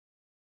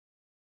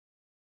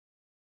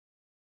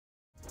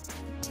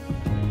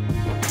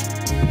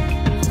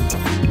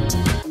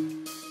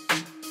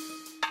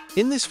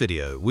In this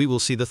video, we will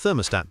see the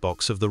thermostat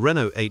box of the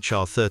Renault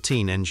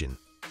HR13 engine.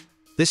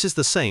 This is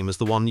the same as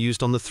the one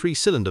used on the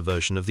 3-cylinder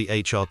version of the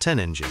HR10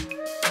 engine.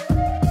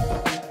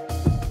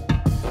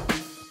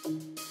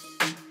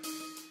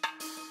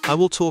 I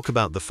will talk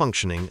about the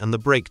functioning and the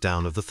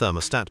breakdown of the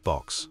thermostat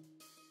box.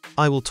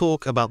 I will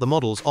talk about the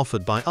models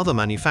offered by other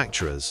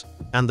manufacturers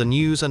and the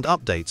news and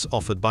updates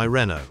offered by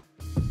Renault.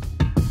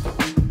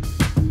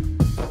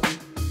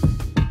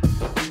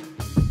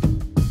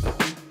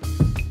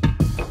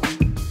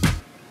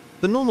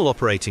 The normal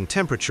operating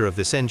temperature of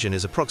this engine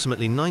is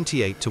approximately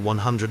 98 to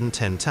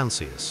 110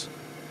 Celsius.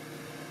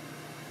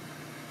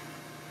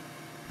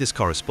 This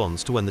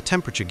corresponds to when the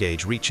temperature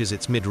gauge reaches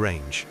its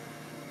mid-range.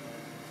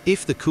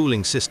 If the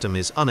cooling system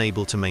is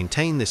unable to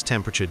maintain this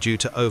temperature due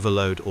to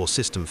overload or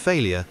system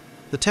failure,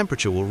 the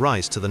temperature will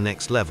rise to the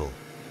next level.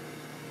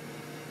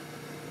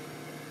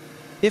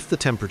 If the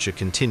temperature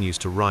continues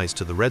to rise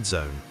to the red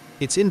zone,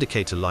 its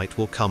indicator light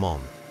will come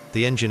on,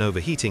 the engine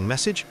overheating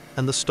message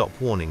and the stop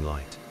warning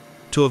light.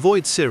 To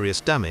avoid serious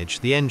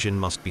damage, the engine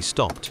must be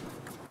stopped.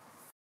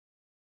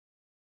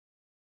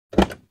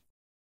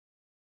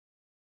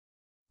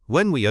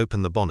 When we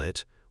open the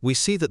bonnet, we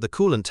see that the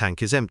coolant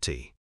tank is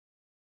empty.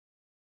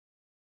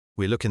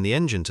 We look in the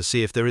engine to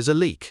see if there is a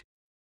leak,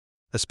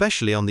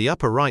 especially on the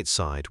upper right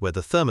side where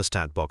the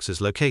thermostat box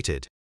is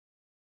located.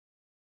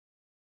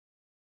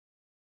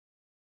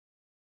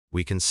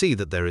 We can see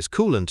that there is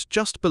coolant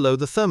just below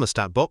the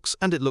thermostat box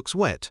and it looks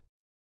wet.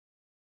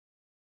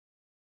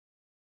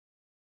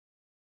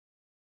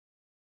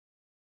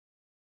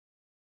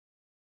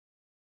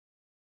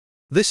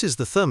 This is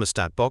the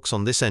thermostat box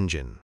on this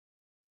engine.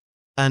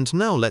 And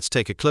now let's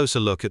take a closer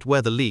look at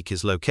where the leak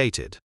is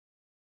located.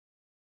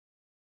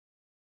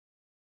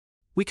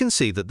 We can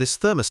see that this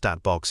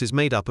thermostat box is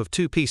made up of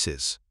two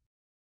pieces.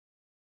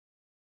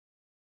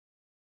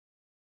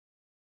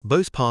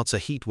 Both parts are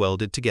heat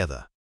welded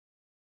together.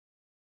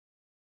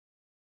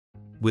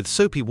 With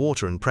soapy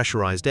water and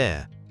pressurized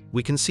air,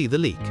 we can see the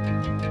leak.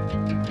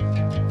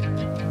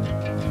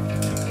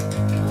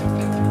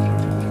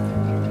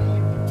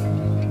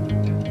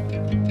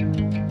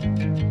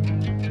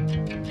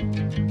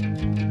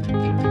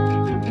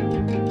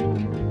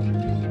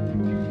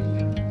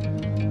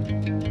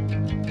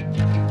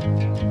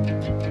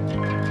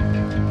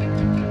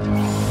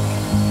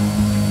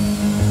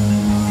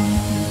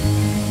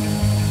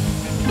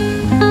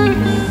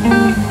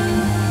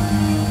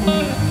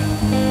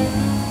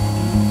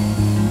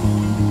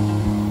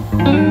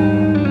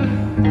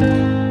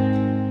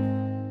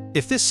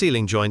 If this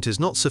sealing joint is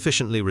not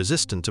sufficiently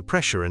resistant to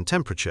pressure and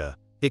temperature,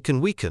 it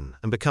can weaken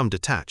and become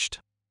detached.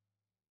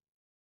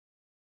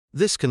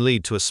 This can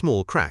lead to a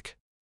small crack.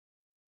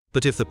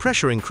 But if the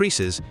pressure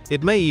increases,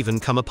 it may even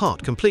come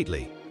apart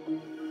completely.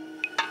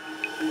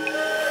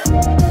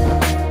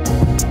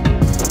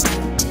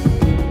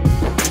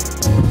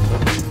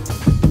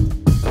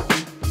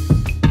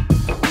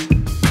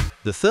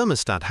 The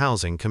thermostat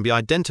housing can be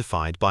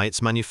identified by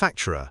its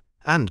manufacturer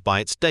and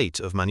by its date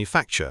of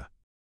manufacture.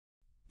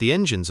 The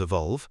engines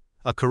evolve,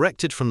 are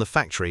corrected from the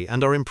factory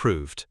and are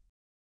improved.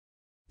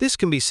 This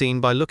can be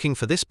seen by looking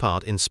for this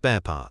part in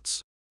spare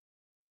parts.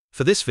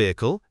 For this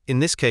vehicle, in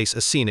this case a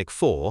Scenic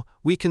 4,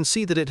 we can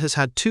see that it has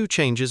had two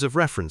changes of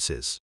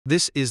references.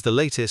 This is the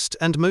latest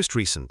and most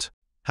recent.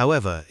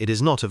 However, it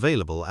is not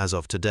available as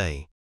of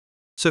today.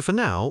 So for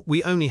now,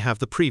 we only have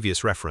the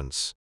previous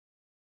reference.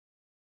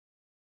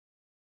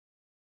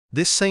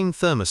 This same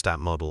thermostat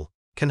model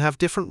can have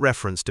different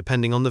reference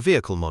depending on the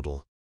vehicle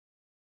model.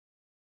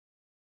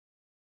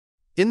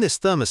 In this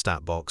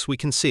thermostat box we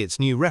can see its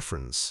new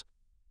reference,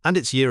 and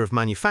its year of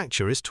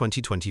manufacture is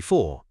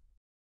 2024.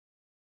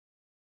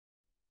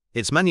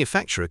 Its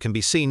manufacturer can be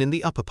seen in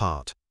the upper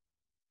part.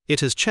 It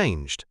has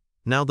changed,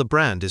 now the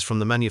brand is from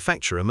the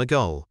manufacturer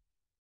Renault.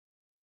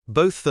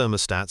 Both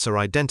thermostats are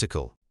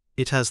identical.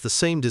 It has the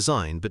same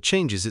design but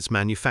changes its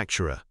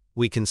manufacturer.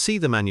 We can see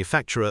the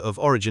manufacturer of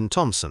origin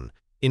Thomson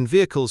in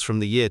vehicles from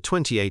the year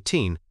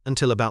 2018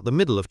 until about the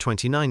middle of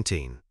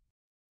 2019.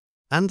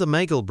 And the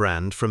Renault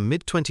brand from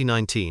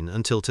mid-2019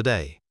 until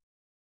today.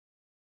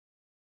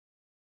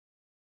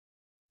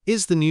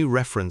 Is the new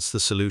reference the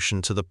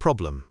solution to the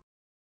problem?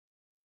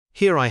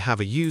 Here I have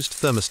a used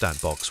thermostat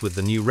box with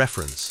the new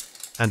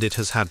reference, and it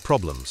has had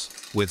problems.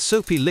 With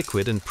soapy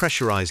liquid and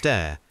pressurized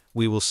air,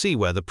 we will see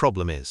where the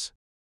problem is.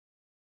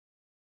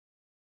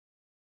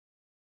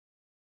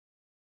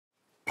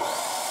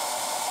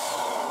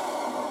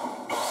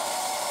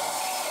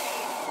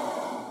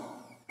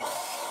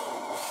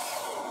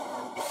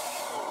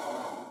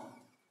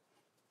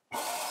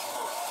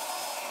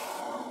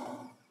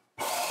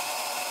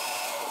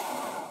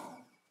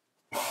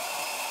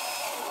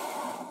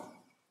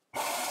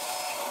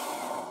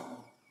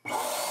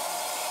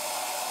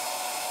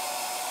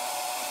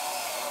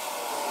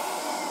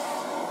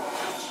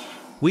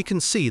 We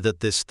can see that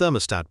this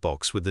thermostat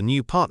box with the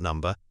new part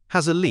number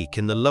has a leak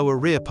in the lower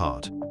rear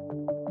part.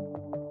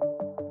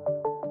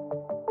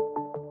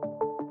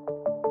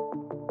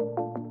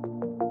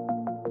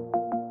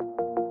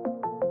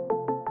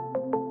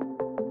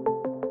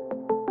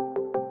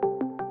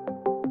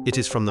 It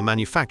is from the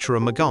manufacturer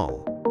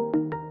Magal.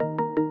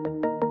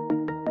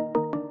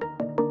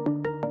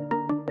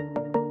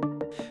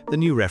 The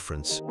new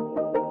reference.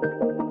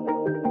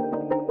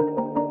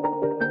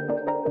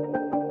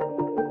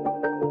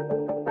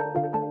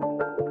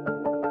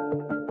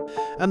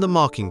 And the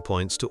marking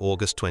points to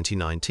August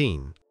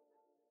 2019.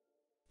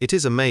 It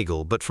is a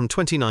Magal, but from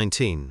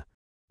 2019.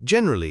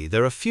 Generally,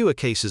 there are fewer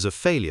cases of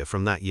failure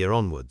from that year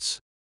onwards.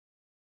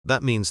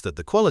 That means that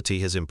the quality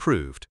has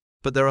improved,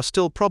 but there are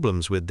still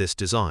problems with this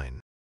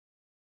design.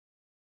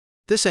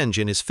 This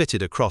engine is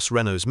fitted across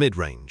Renault's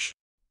mid-range.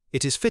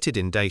 It is fitted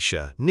in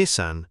Dacia,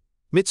 Nissan,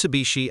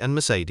 Mitsubishi and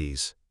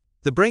Mercedes.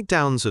 The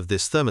breakdowns of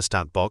this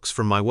thermostat box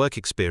from my work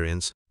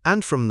experience,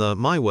 and from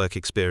my work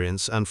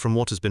experience and from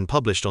what has been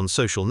published on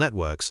social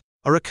networks,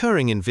 are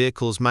occurring in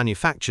vehicles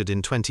manufactured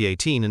in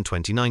 2018 and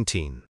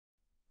 2019.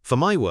 For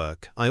my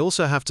work, I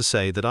also have to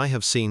say that I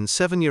have seen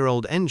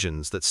 7-year-old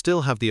engines that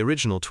still have the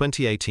original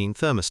 2018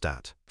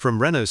 thermostat. From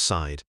Renault's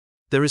side,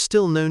 there is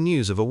still no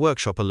news of a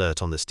workshop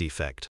alert on this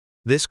defect.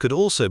 This could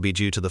also be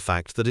due to the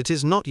fact that it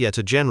is not yet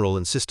a general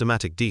and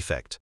systematic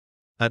defect,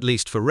 at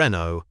least for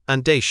Renault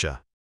and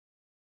Dacia.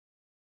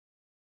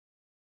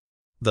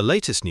 The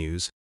latest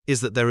news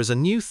is that there is a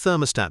new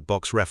thermostat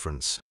box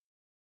reference.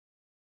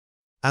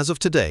 As of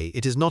today,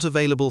 it is not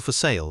available for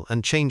sale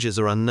and changes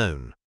are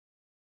unknown.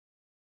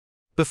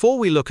 Before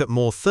we look at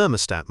more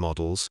thermostat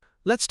models,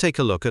 let's take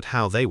a look at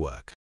how they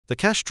work. The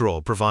cash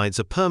drawer provides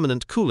a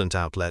permanent coolant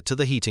outlet to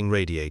the heating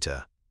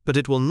radiator, but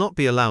it will not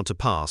be allowed to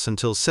pass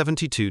until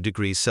 72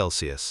 degrees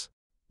Celsius.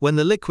 When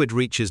the liquid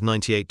reaches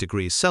 98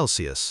 degrees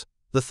Celsius,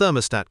 the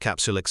thermostat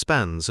capsule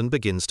expands and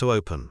begins to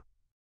open,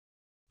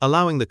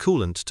 allowing the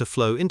coolant to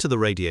flow into the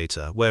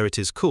radiator where it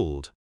is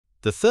cooled.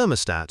 The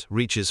thermostat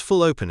reaches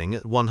full opening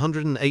at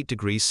 108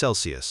 degrees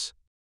Celsius.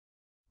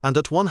 And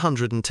at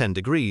 110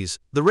 degrees,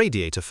 the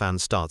radiator fan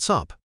starts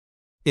up.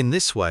 In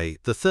this way,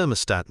 the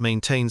thermostat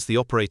maintains the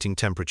operating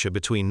temperature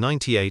between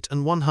 98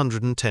 and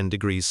 110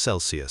 degrees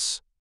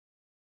Celsius.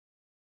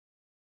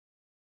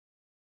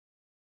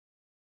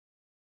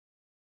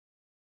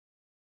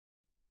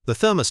 The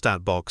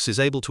thermostat box is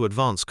able to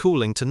advance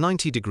cooling to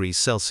 90 degrees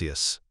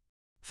Celsius.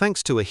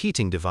 Thanks to a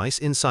heating device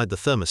inside the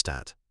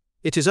thermostat,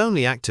 it is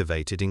only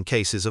activated in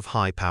cases of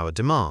high power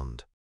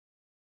demand.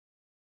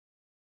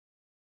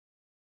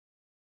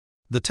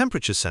 The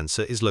temperature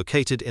sensor is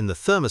located in the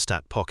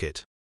thermostat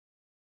pocket.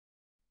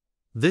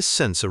 This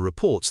sensor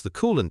reports the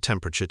coolant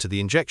temperature to the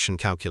injection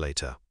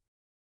calculator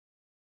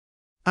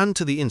and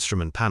to the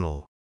instrument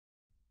panel.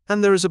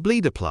 And there is a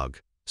bleeder plug,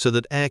 so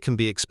that air can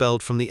be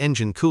expelled from the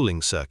engine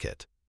cooling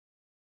circuit.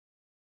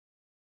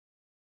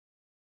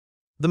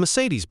 The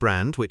Mercedes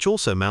brand, which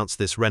also mounts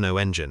this Renault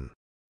engine,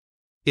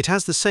 it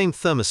has the same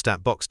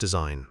thermostat box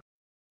design.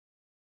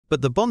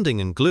 But the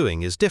bonding and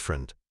gluing is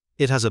different.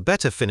 It has a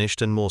better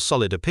finished and more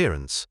solid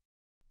appearance.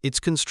 Its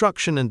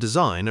construction and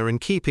design are in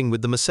keeping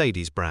with the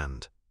Mercedes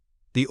brand.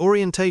 The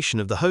orientation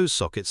of the hose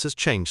sockets has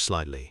changed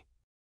slightly.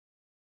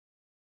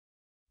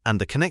 And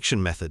the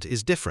connection method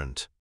is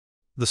different.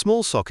 The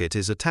small socket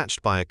is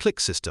attached by a click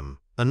system,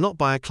 and not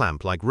by a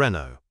clamp like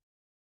Renault.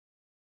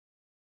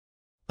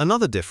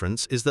 Another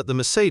difference is that the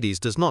Mercedes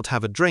does not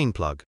have a drain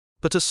plug,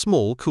 but a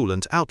small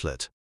coolant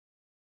outlet.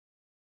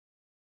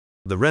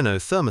 The Renault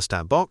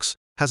thermostat box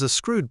has a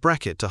screwed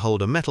bracket to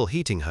hold a metal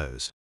heating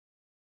hose.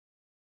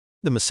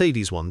 The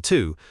Mercedes one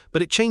too,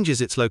 but it changes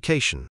its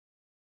location.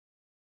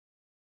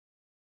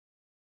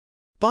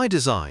 By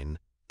design,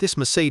 this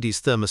Mercedes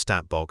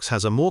thermostat box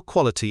has a more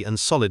quality and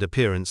solid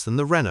appearance than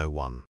the Renault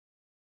one.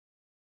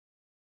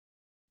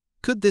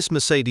 Could this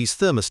Mercedes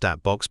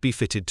thermostat box be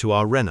fitted to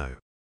our Renault?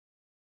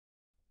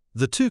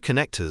 The two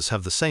connectors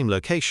have the same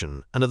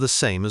location and are the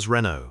same as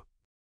Renault.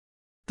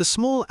 The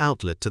small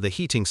outlet to the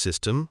heating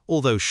system,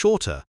 although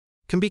shorter,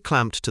 can be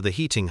clamped to the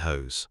heating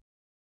hose.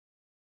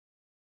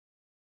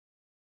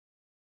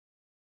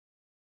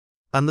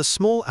 And the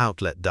small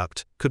outlet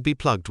duct could be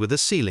plugged with a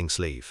sealing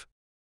sleeve.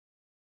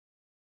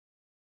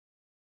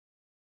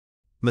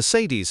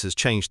 Mercedes has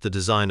changed the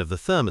design of the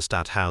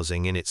thermostat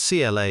housing in its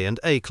CLA and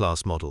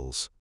A-Class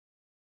models.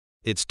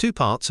 Its two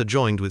parts are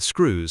joined with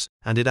screws,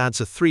 and it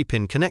adds a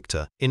 3-pin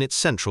connector in its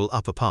central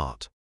upper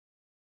part.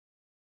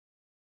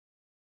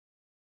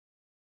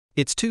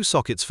 Its two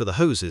sockets for the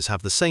hoses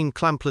have the same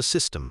clampless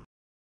system.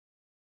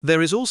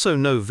 There is also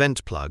no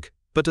vent plug,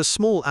 but a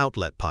small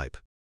outlet pipe.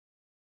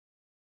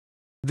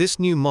 This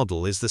new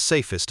model is the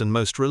safest and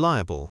most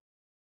reliable.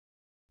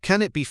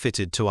 Can it be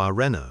fitted to our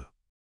Renault?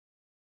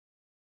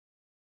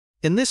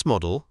 In this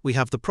model, we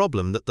have the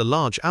problem that the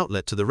large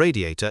outlet to the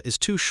radiator is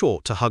too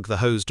short to hug the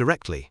hose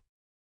directly.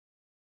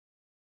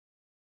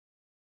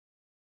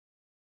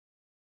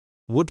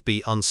 Would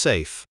be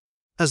unsafe,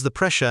 as the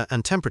pressure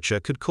and temperature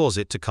could cause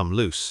it to come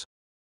loose.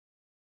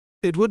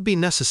 It would be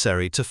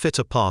necessary to fit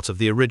a part of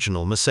the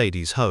original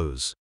Mercedes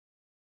hose.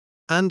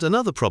 And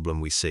another problem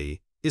we see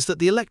is that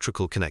the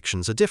electrical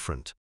connections are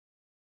different.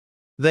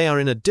 They are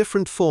in a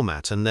different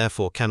format and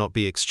therefore cannot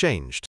be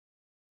exchanged.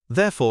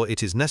 Therefore,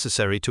 it is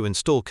necessary to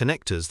install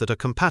connectors that are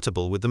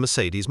compatible with the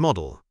Mercedes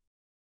model.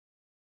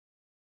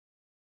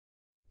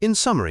 In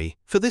summary,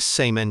 for this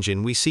same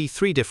engine we see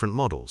 3 different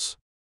models.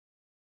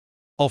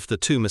 Of the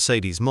 2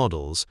 Mercedes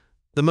models,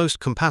 the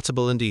most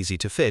compatible and easy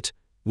to fit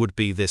would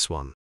be this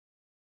one.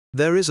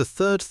 There is a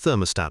third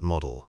thermostat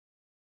model.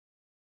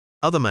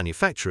 Other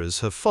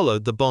manufacturers have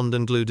followed the bond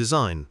and glue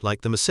design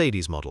like the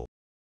Mercedes model.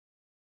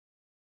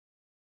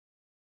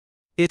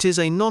 It is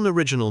a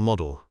non-original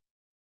model,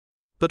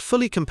 but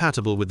fully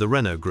compatible with the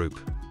Renault group.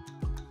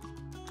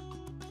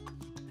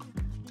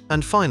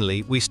 And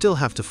finally, we still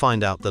have to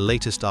find out the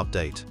latest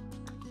update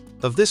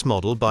of this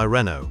model by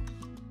Renault,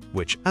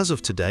 which as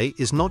of today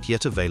is not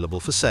yet available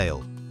for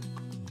sale.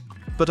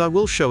 But I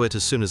will show it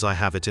as soon as I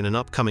have it in an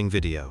upcoming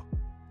video.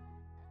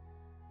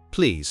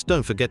 Please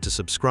don't forget to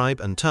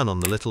subscribe and turn on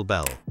the little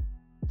bell,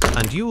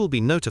 and you will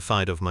be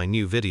notified of my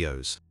new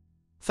videos.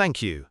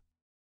 Thank you.